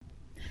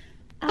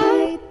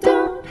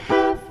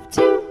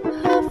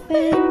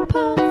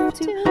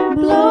about to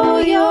blow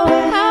your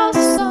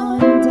house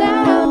on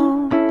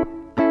down.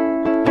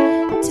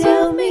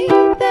 Tell me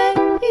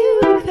that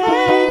you've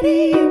had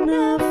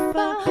enough.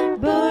 I'll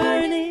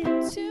burn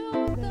it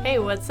to the... Hey,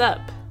 what's up?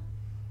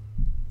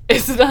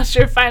 It's Not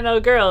Your Final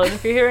Girl, and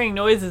if you're hearing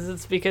noises,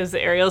 it's because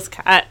Ariel's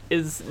cat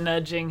is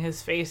nudging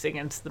his face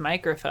against the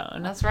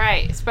microphone. That's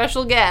right.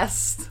 Special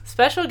guest,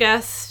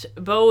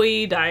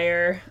 Bowie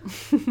Dyer.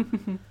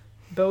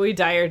 Bowie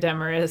Dyer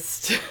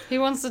Demarest. He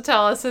wants to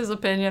tell us his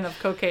opinion of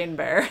Cocaine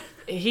Bear.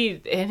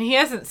 He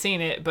hasn't seen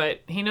it,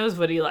 but he knows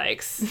what he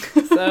likes.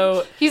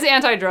 So He's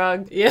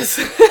anti-drug. yes.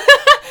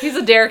 He's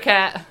a dare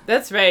cat.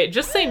 That's right.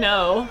 Just say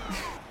no.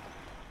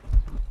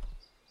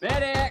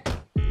 Medic!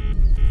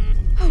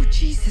 Oh,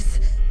 Jesus.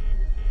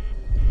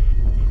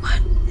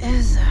 What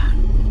is that?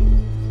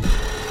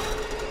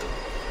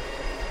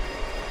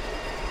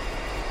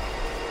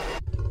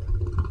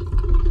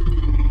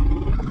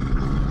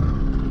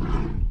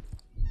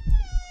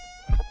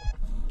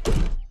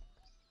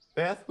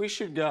 Beth, we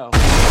should go.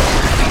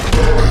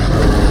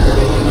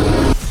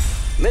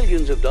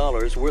 Millions of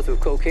dollars worth of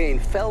cocaine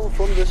fell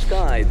from the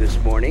sky this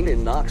morning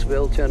in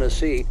Knoxville,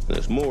 Tennessee.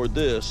 There's more of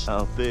this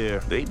out there.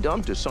 They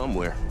dumped it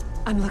somewhere.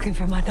 I'm looking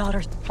for my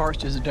daughter.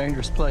 Forest is a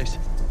dangerous place.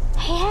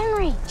 Hey,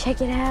 Henry,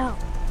 check it out.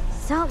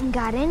 Something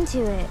got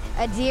into it.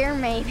 A deer,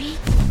 maybe.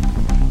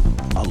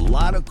 A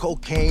lot of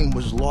cocaine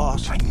was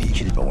lost. I need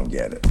you to go and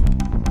get it.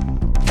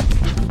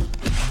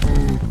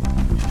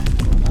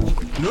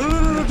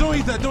 No, don't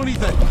eat that, don't eat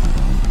that.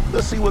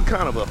 Let's see what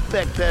kind of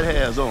effect that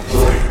has on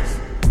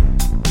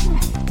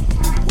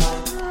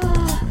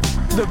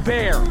The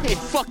bear. It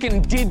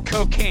fucking did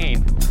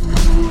cocaine.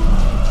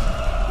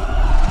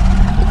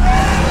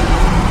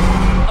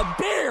 A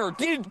bear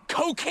did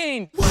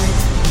cocaine.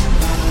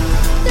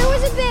 There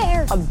was a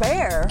bear. A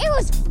bear? It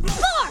was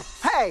far.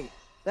 Hey,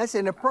 that's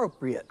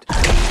inappropriate.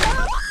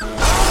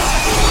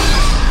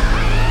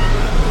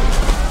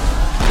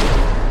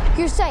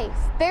 You're safe.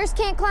 Bears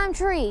can't climb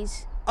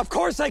trees. Of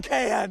course I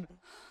can.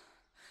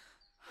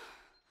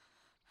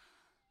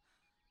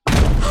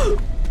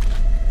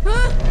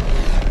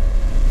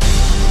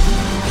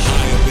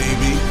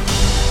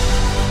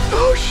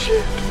 Oh,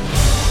 shit.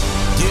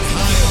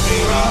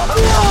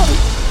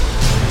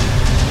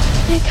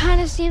 It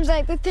kind of seems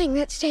like the thing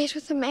that stays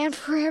with a man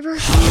forever.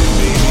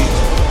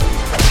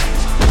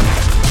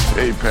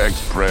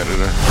 Apex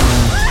predator.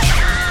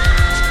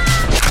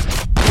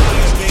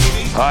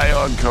 High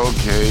on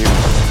cocaine.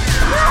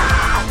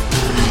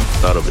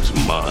 Out of his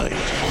mind.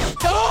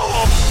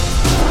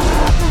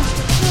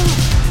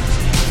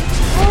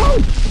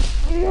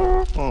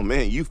 Oh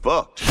man, you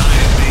fucked.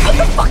 What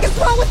the fuck is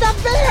wrong with that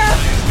bear?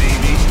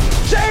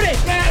 Shoot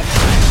it, Beth!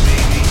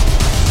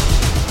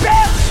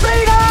 Bear,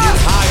 speed up!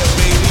 Higher,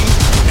 baby.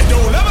 And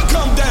don't ever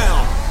come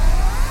down.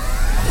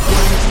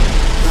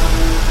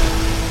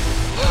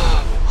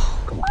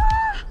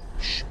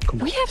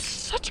 We have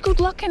such good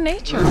luck in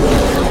nature.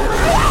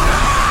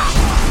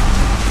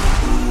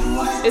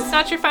 It's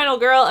Not Your Final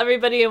Girl,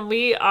 everybody, and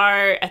we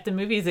are at the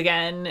movies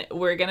again.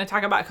 We're going to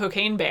talk about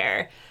Cocaine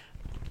Bear,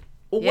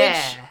 which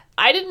Yeah.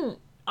 I didn't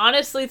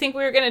honestly think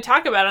we were going to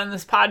talk about on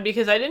this pod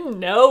because I didn't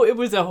know it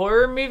was a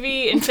horror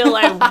movie until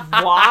I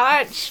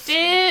watched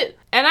it.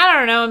 And I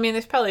don't know, I mean,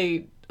 there's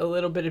probably a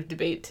little bit of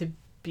debate to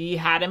be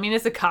had. I mean,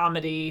 it's a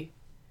comedy.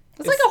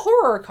 It's like a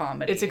horror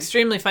comedy. It's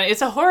extremely funny.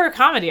 It's a horror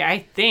comedy, I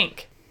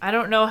think. I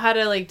don't know how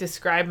to,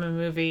 describe a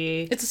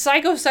movie. It's a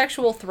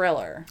psychosexual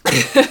thriller.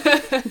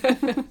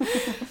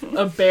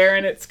 A bear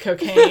and its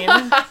cocaine.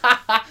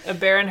 A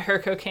bear and her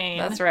cocaine.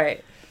 That's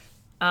right.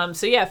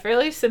 So yeah,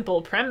 fairly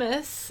simple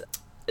premise.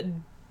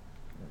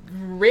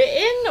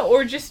 Written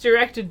or just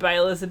directed by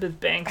Elizabeth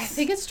Banks? I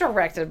think it's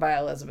directed by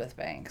Elizabeth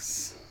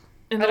Banks.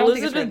 An I don't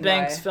think it's Elizabeth written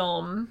Banks by-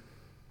 film.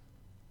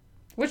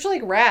 Which,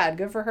 rad.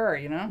 Good for her,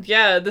 you know?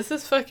 Yeah, this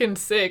is fucking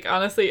sick,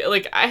 honestly.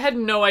 I had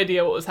no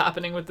idea what was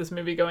happening with this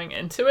movie going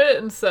into it,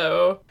 and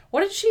so...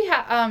 What did she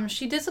have?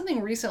 She did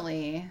something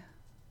recently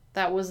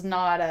that was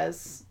not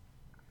as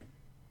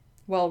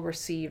well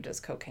received as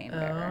Cocaine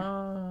Bear.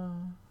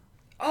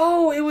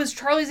 Oh, it was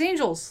Charlie's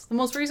Angels, the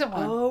most recent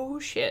one. Oh,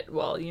 shit.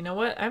 Well, you know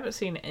what? I haven't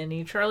seen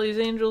any Charlie's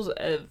Angels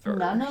ever.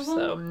 None of them?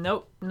 So,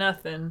 nope,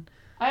 nothing.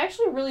 I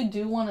actually really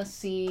do want to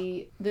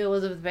see the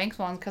Elizabeth Banks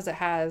one because it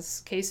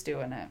has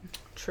K-Stew in it.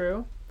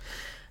 True.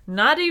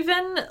 Not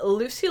even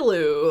Lucy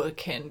Liu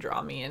can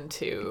draw me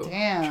into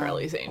Damn.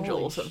 Charlie's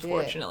Angels, Holy shit.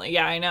 unfortunately.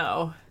 Yeah, I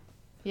know.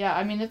 Yeah,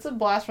 I mean, it's a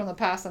blast from the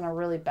past in a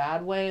really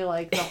bad way.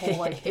 The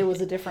whole, it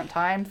was a different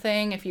time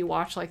thing if you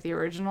watch, the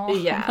original.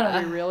 Yeah. I'm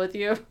gonna be real with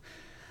you.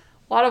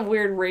 A lot of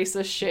weird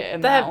racist shit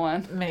in that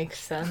one. Makes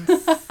sense.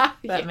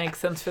 That makes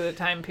sense for the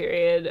time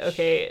period.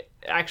 Okay,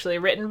 actually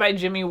written by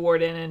Jimmy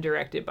Warden and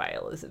directed by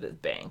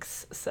Elizabeth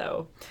Banks.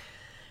 So,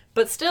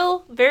 but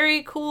still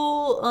very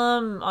cool.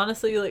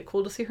 Honestly,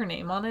 cool to see her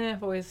name on it.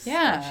 I've always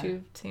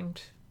she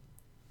seemed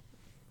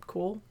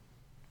cool.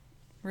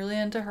 Really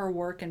into her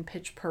work in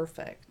Pitch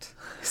Perfect.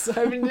 So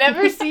I've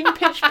never seen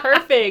Pitch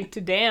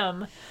Perfect.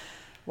 Damn.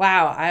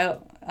 Wow,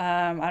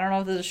 I don't know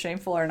if this is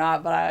shameful or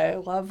not, but I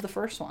love the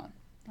first one.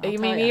 I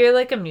mean, you're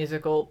like a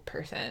musical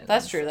person.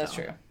 That's true. That's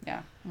true.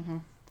 Yeah. Mm-hmm.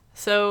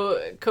 So,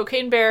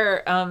 Cocaine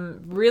Bear,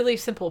 really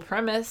simple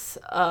premise.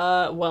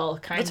 Well,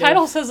 kind of. The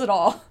title says it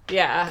all.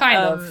 Yeah. Kind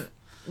of.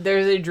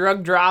 There's a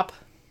drug drop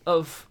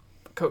of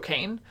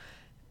cocaine,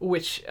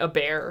 which a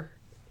bear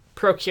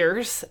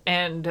procures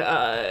and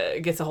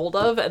gets a hold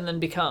of, and then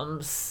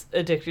becomes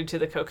addicted to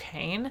the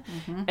cocaine,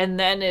 and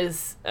then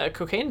is a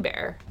cocaine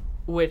bear,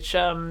 which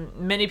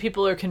many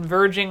people are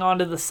converging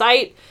onto the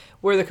site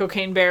where the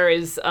cocaine bear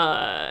is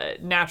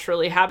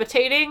naturally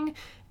habitating,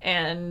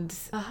 and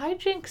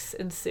hijinks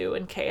ensue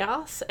and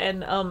chaos,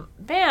 and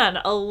man,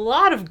 a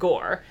lot of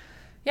gore.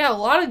 Yeah, a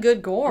lot of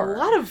good gore. A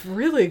lot of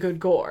really good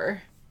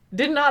gore.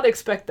 Did not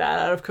expect that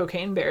out of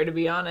Cocaine Bear, to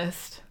be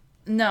honest.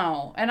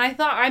 No, and I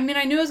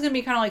knew it was going to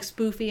be kind of like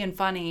spoofy and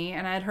funny,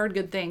 and I had heard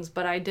good things,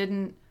 but I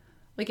didn't,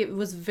 like, it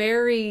was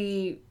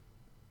very,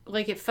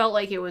 like, it felt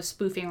like it was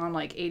spoofing on,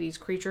 like, 80s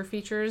creature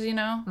features, you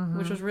know,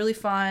 which was really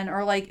fun,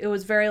 or, like, it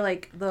was very,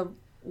 like, the,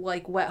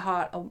 like, wet,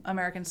 hot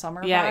American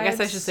summer Yeah, vibes. I guess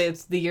I should say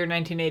it's the year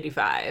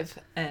 1985,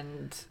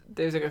 and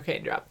there's a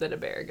cocaine drop that a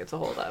bear gets a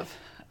hold of.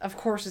 Of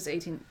course it's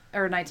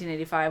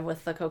 1985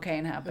 with the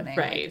cocaine happening.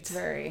 Right. Like, it's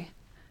very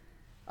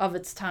of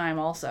its time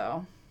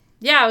also.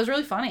 Yeah, it was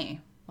really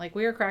funny. Like,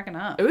 we were cracking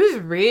up. It was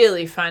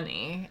really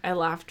funny. I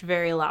laughed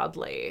very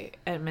loudly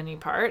at many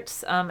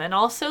parts. And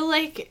also,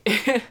 like,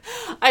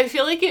 I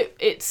feel like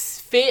it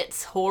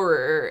fits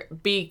horror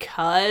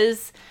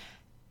because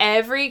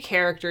every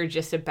character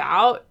just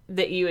about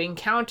that you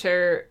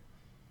encounter,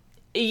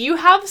 you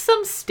have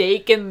some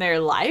stake in their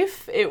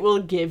life. It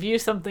will give you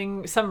some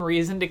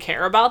reason to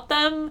care about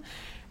them.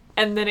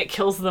 And then it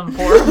kills them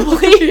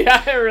horribly.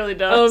 Yeah, it really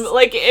does.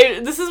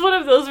 This is one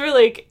of those where,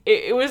 like,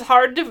 it was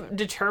hard to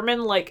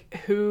determine, like,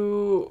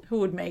 who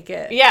would make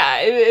it.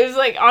 Yeah, it was,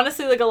 like,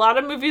 honestly, like, a lot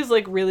of movies,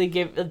 like, really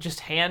just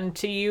hand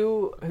to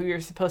you who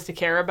you're supposed to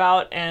care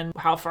about and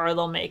how far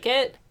they'll make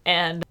it.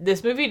 And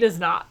this movie does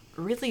not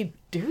really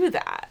do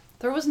that.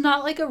 There was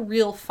not, like, a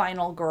real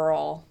final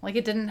girl. Like,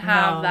 it didn't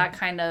have that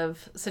kind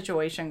of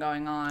situation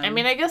going on. I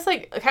mean, I guess,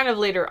 like, kind of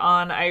later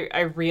on,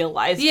 I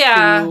realized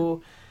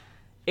who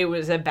it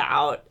was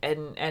about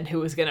and who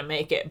was gonna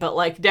make it, but,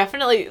 like,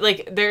 definitely,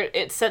 like,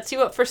 it sets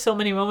you up for so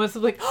many moments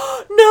of, like,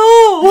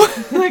 oh,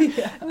 no, like,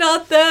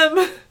 not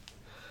them.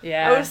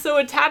 Yeah, I was so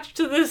attached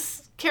to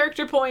this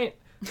character point.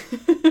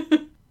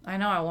 I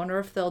know. I wonder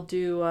if they'll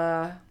do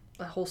a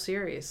whole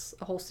series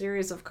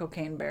of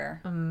Cocaine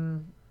Bear.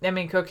 I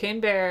mean,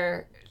 Cocaine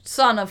Bear,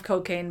 son of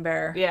Cocaine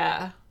Bear.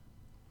 Yeah,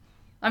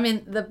 I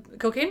mean, the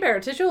Cocaine Bear,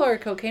 titular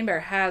Cocaine Bear,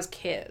 has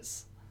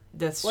kids.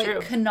 That's like,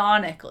 true.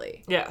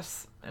 Canonically.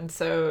 Yes. And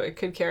so it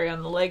could carry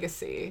on the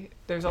legacy.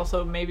 There's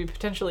also maybe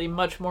potentially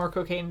much more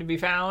cocaine to be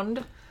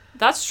found.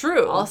 That's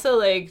true. Also,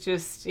 like,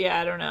 just, yeah,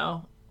 I don't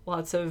know.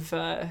 Lots of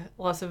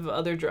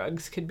other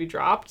drugs could be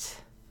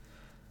dropped.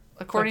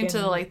 According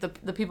to, like,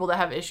 the people that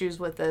have issues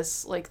with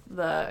this, like,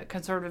 the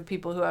conservative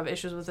people who have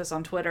issues with this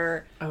on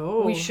Twitter,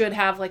 we should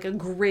have, like, a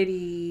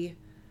gritty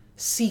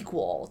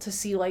sequel to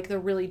see, like, the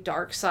really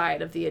dark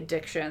side of the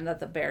addiction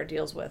that the bear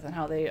deals with and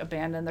how they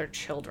abandon their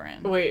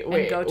children and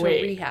go to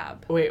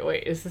rehab.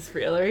 Wait, is this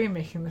real? Or are you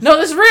making this No,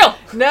 this is real!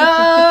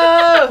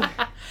 No!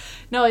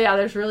 No, yeah,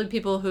 there's really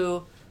people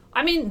who,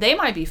 I mean, they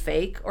might be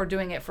fake or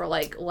doing it for,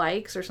 like,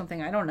 likes or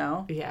something, I don't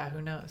know. Yeah,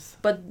 who knows?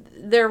 But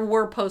there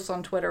were posts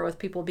on Twitter with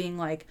people being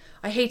like,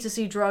 I hate to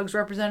see drugs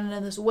represented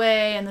in this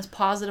way and this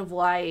positive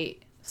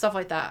light. Stuff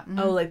like that. Mm-hmm.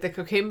 Oh, like the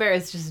Cocaine Bear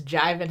is just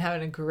jiving,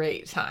 having a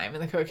great time,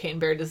 and the Cocaine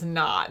Bear does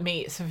not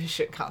meet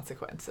sufficient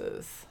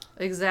consequences.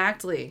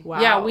 Exactly.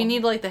 Wow. Yeah, we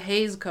need, like, the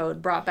Hays Code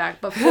brought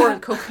back, but for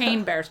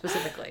Cocaine Bear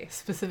specifically.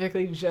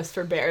 Specifically just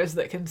for bears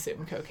that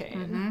consume cocaine.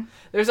 Mm-hmm.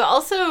 There's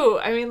also,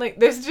 I mean, like,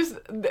 there's just,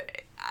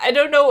 I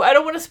don't know, I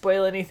don't want to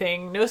spoil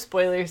anything. No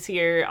spoilers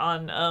here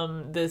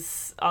on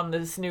this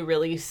new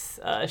release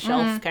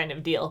shelf kind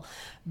of deal.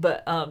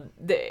 But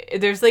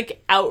there's,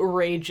 like,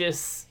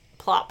 outrageous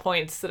plot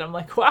points that I'm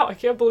like, wow, I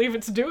can't believe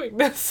it's doing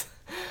this.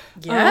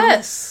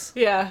 Yes.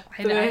 Yeah.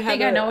 I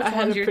think I know which ones I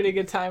had you're... a pretty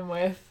good time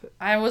with.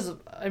 I was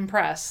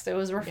impressed. It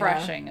was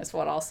refreshing, is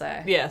what I'll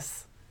say.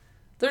 Yes.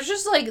 There's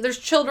just, like, there's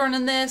children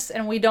in this,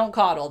 and we don't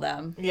coddle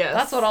them. Yes.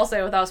 That's what I'll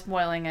say without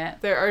spoiling it.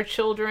 There are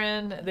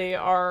children. They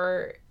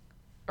are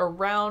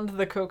around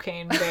the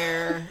Cocaine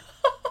Bear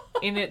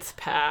in its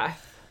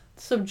path.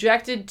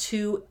 Subjected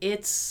to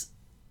its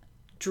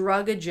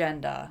drug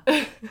agenda.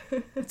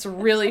 It's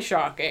really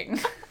shocking.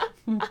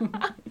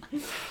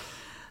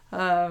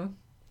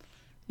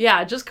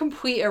 Yeah, just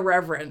complete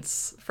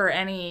irreverence for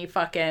any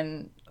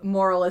fucking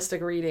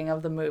moralistic reading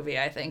of the movie,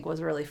 I think,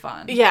 was really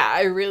fun. Yeah,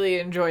 I really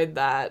enjoyed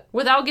that.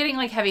 Without getting,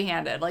 like,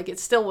 heavy-handed. Like, it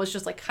still was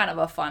just, like, kind of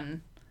a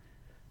fun...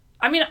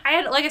 I mean, I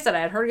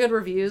had heard good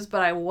reviews,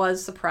 but I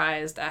was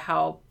surprised at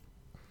how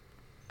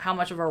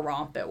much of a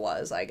romp it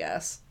was, I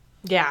guess.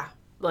 Yeah,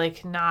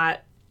 like,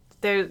 not...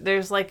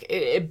 There's, like,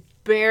 it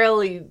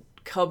barely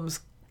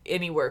comes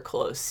anywhere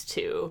close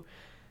to,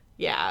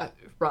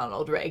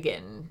 Ronald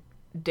Reagan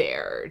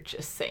dare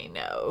just say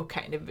no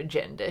kind of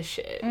agenda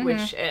shit,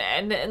 which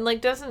and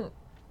like doesn't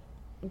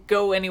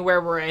go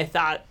anywhere where I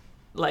thought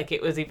like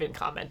it was even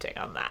commenting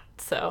on that.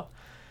 So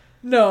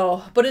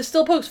No, but it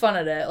still pokes fun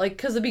at it. Like,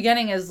 because the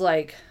beginning is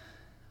like,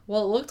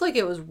 well, it looked like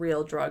it was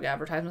real drug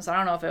advertisements. I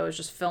don't know if it was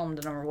just filmed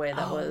in a way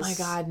that was. Oh my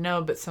God,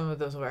 no! But some of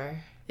those were.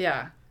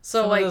 Yeah.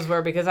 So some like of those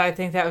were, because I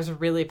think that was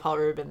really Paul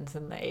Rubens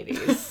in the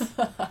 80s.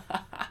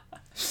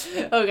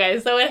 Okay,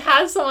 so it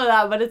has some of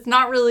that, but it's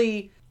not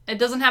really. It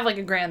doesn't have like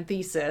a grand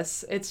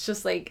thesis. It's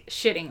just like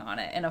shitting on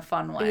it in a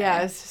fun way.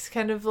 Yeah, it's just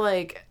kind of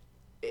like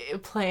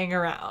playing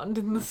around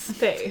in the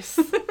space.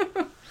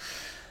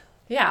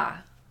 Yeah.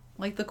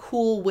 Like the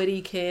cool,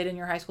 witty kid in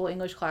your high school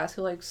English class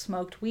who like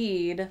smoked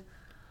weed,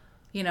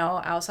 you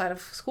know, outside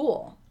of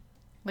school.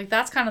 Like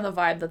that's kind of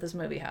the vibe that this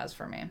movie has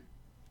for me.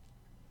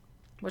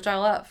 Which I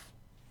love.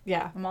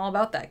 Yeah. I'm all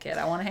about that kid.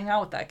 I want to hang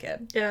out with that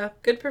kid. Yeah,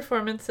 good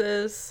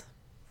performances.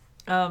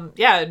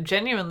 Yeah,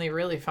 genuinely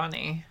really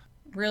funny.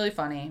 Really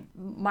funny.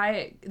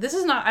 This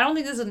is not, I don't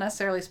think this is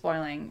necessarily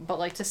spoiling, but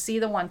like to see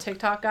the one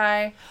TikTok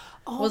guy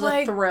was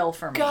a thrill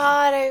for me.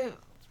 God,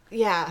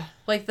 yeah.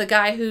 Like the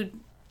guy who,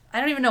 I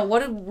don't even know, what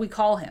did we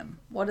call him?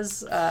 What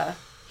is,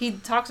 he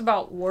talks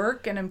about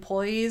work and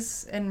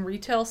employees in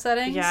retail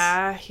settings.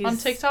 Yeah, he's on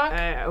TikTok.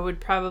 I would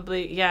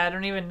probably, I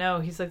don't even know.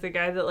 He's like the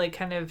guy that like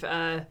kind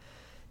of,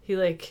 he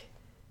like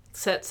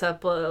sets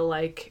up a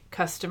like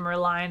customer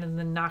line and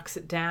then knocks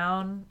it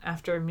down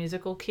after a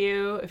musical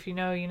cue. If you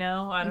know, you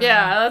know. I don't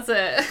know. That's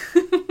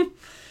it.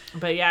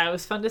 But yeah, it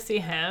was fun to see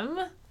him.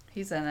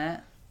 He's in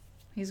it.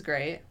 He's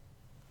great.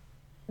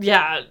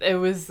 Yeah, it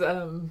was.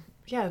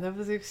 That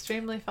was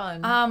extremely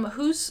fun.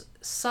 Whose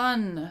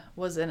son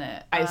was in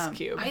it? Ice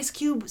Cube. Ice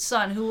Cube's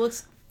son, who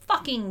looks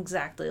fucking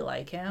exactly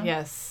like him.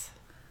 Yes.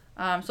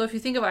 So if you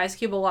think of Ice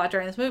Cube a lot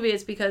during this movie,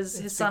 it's because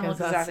his son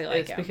looks exactly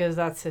like him. It's because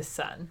that's his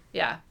son.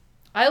 Yeah.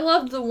 I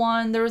loved the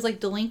one, there was like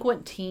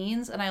Delinquent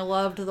Teens, and I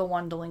loved the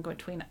one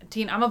Delinquent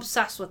Teen. I'm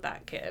obsessed with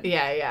that kid.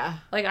 Yeah.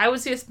 Like, I would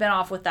see a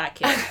spinoff with that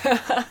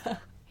kid.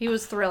 He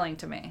was thrilling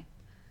to me.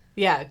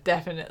 Yeah,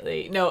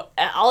 definitely. No,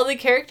 all the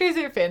characters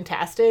are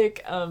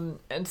fantastic.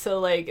 And so,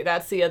 like,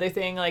 that's the other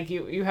thing. Like,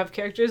 you have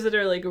characters that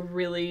are, like,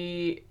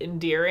 really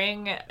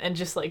endearing and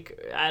just,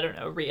 like, I don't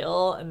know,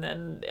 real. And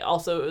then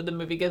also the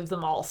movie gives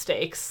them all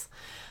stakes.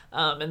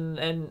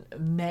 And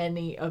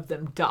many of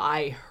them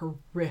die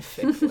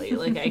horrifically.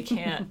 Like,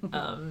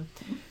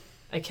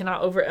 I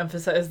cannot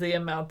overemphasize the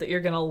amount that you're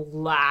going to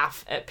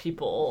laugh at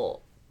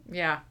people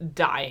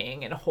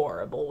dying in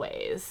horrible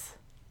ways.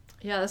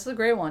 Yeah, this is a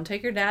great one.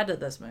 Take your dad to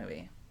this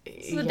movie.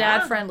 This is a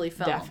dad-friendly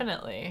film.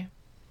 Definitely.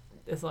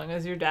 As long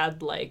as your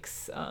dad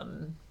likes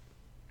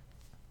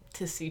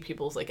to see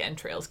people's, like,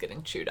 entrails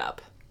getting chewed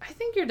up. I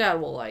think your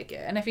dad will like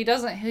it. And if he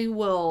doesn't, he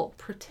will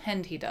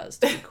pretend he does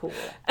to be cool.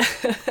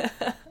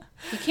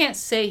 He can't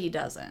say he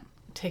doesn't.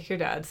 Take your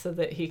dad so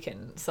that he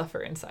can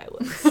suffer in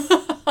silence.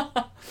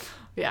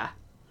 Yeah.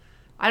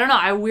 I don't know.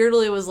 I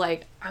weirdly was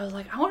like, I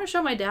want to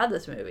show my dad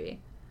this movie.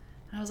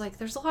 And I was like,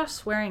 there's a lot of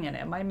swearing in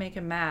it. It might make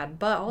him mad.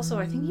 But also,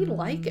 I think he'd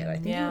like it. I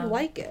think he would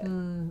like it.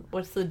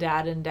 What's the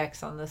dad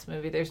index on this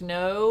movie? There's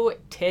no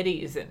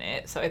titties in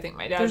it. So I think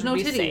my dad There's would no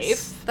be titties.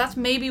 safe. That's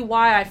maybe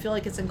why I feel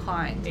like it's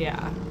inclined.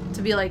 Yeah.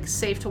 To be, like,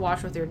 safe to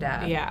watch with your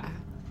dad. Yeah.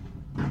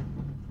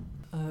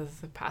 This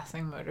is a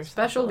passing motorcycle.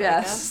 Special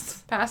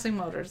guest. Passing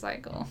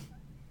motorcycle.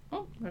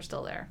 Oh, they're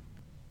still there.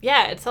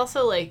 Yeah, it's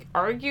also, like,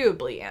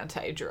 arguably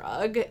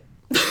anti-drug.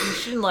 You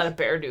shouldn't let a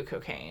bear do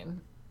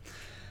cocaine.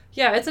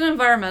 Yeah, it's an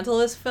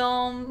environmentalist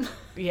film.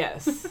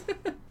 Yes.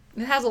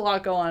 It has a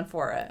lot going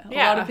for it. A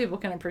lot of people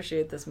can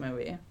appreciate this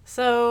movie.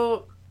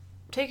 So,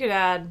 take your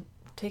dad,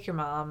 take your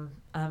mom.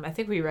 I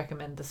think we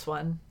recommend this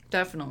one.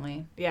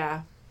 Definitely.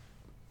 Yeah.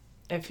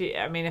 If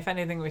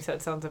anything we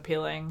said sounds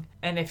appealing,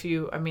 and if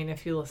you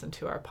listen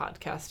to our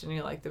podcast and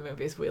you like the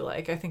movies we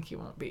like, I think you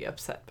won't be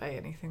upset by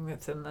anything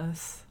that's in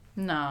this.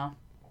 No.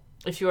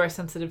 If you are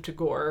sensitive to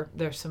gore,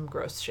 there's some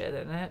gross shit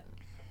in it.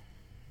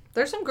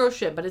 There's some gross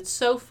shit, but it's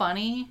so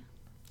funny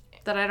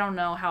that I don't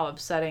know how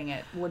upsetting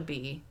it would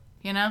be,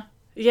 you know?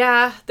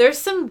 Yeah,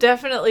 there's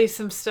definitely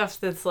some stuff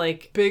that's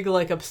like big,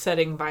 like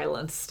upsetting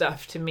violence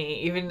stuff to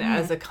me, even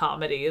as a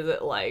comedy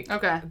that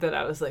that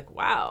I was like,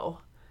 wow,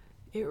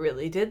 it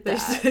really did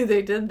that.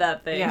 They did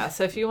that thing. Yeah,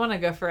 so if you want to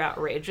go for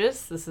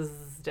outrageous, this is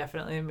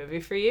definitely a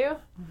movie for you.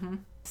 Mm-hmm.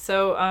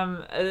 So,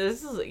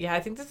 I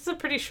think this is a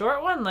pretty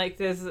short one. Like,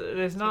 there's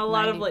not a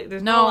lot of, like,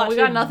 there's not a lot we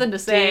got nothing to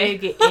say.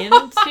 Dig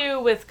into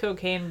with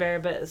Cocaine Bear,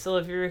 but so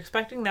if you're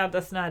expecting that,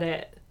 that's not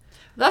it.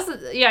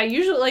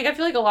 Usually, like, I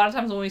feel like a lot of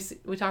times when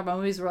we talk about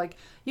movies, we're like,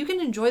 you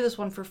can enjoy this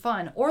one for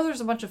fun, or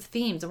there's a bunch of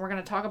themes, and we're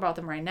going to talk about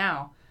them right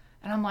now.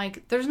 And I'm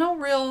like, there's no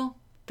real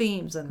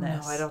themes in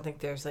this. No, I don't think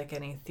there's, like,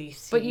 any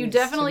themes. But you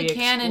definitely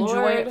can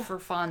enjoy it for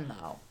fun,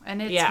 though. And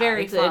it's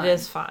very fun. It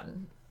is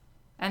fun.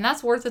 And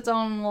that's worth its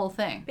own little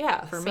thing.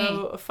 Yeah, for me.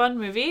 A fun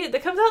movie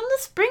that comes out in the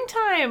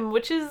springtime,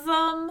 which is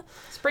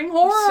spring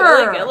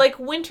horror, so like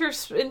winter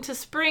into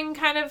spring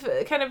kind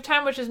of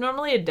time, which is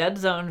normally a dead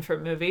zone for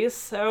movies.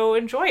 So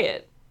enjoy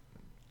it.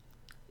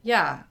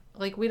 Yeah,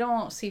 like we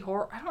don't see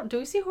horror. Do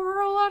we see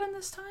horror a lot in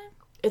this time?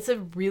 It's a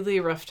really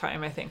rough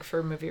time, I think,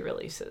 for movie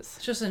releases.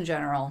 Just in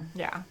general.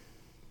 Yeah.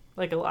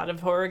 Like, a lot of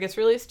horror gets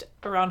released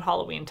around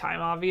Halloween time,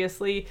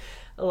 obviously.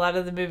 A lot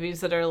of the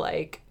movies that are,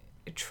 like,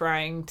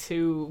 trying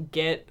to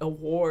get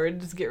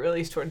awards get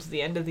released towards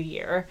the end of the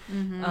year.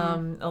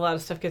 A lot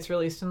of stuff gets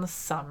released in the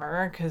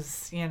summer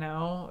because, you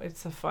know,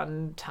 it's a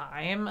fun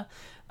time.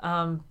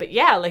 But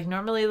yeah, like,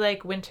 normally,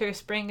 like, winter,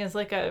 spring is,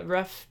 like, a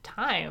rough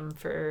time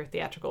for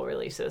theatrical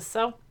releases.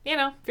 So, you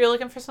know, if you're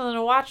looking for something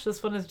to watch,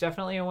 this one is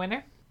definitely a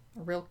winner.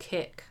 A real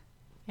kick.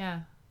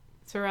 Yeah,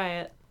 it's a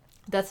riot.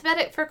 That's about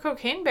it for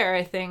Cocaine Bear,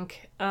 I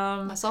think.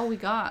 That's all we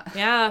got.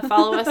 Yeah,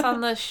 follow us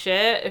on the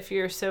shit if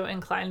you're so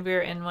inclined.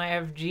 We're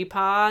NYFG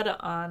Pod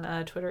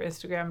on Twitter,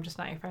 Instagram, Just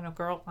Not Your Final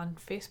Girl on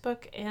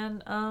Facebook.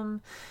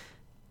 And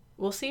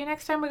we'll see you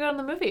next time we go to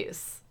the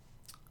movies.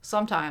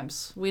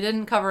 Sometimes. We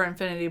didn't cover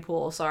Infinity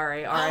Pool.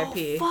 Sorry.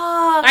 R.I.P.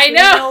 Oh, fuck. I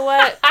know. You know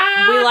what?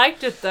 We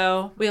liked it,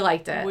 though. We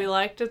liked it. We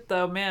liked it,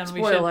 though. Man,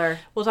 Spoiler.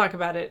 We'll talk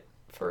about it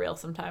for real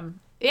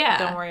sometime. Yeah.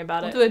 Don't worry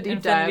about it. We'll do a deep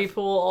Infinity dive.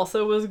 Pool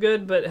also was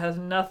good, but has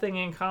nothing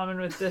in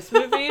common with this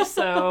movie,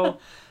 so...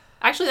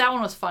 Actually, that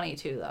one was funny,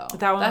 too, though.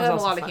 That one was had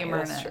also a lot funny, of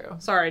humor in that's it. true.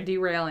 Sorry,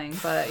 derailing,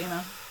 but, you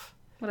know,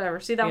 whatever.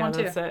 See that one,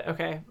 too. That's it.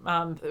 Okay.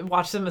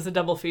 Watch them as a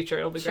double feature.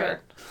 It'll be Sure.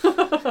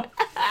 great.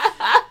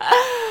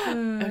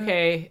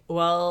 Okay.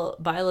 Well,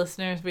 bye,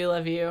 listeners. We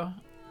love you.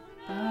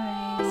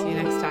 Bye.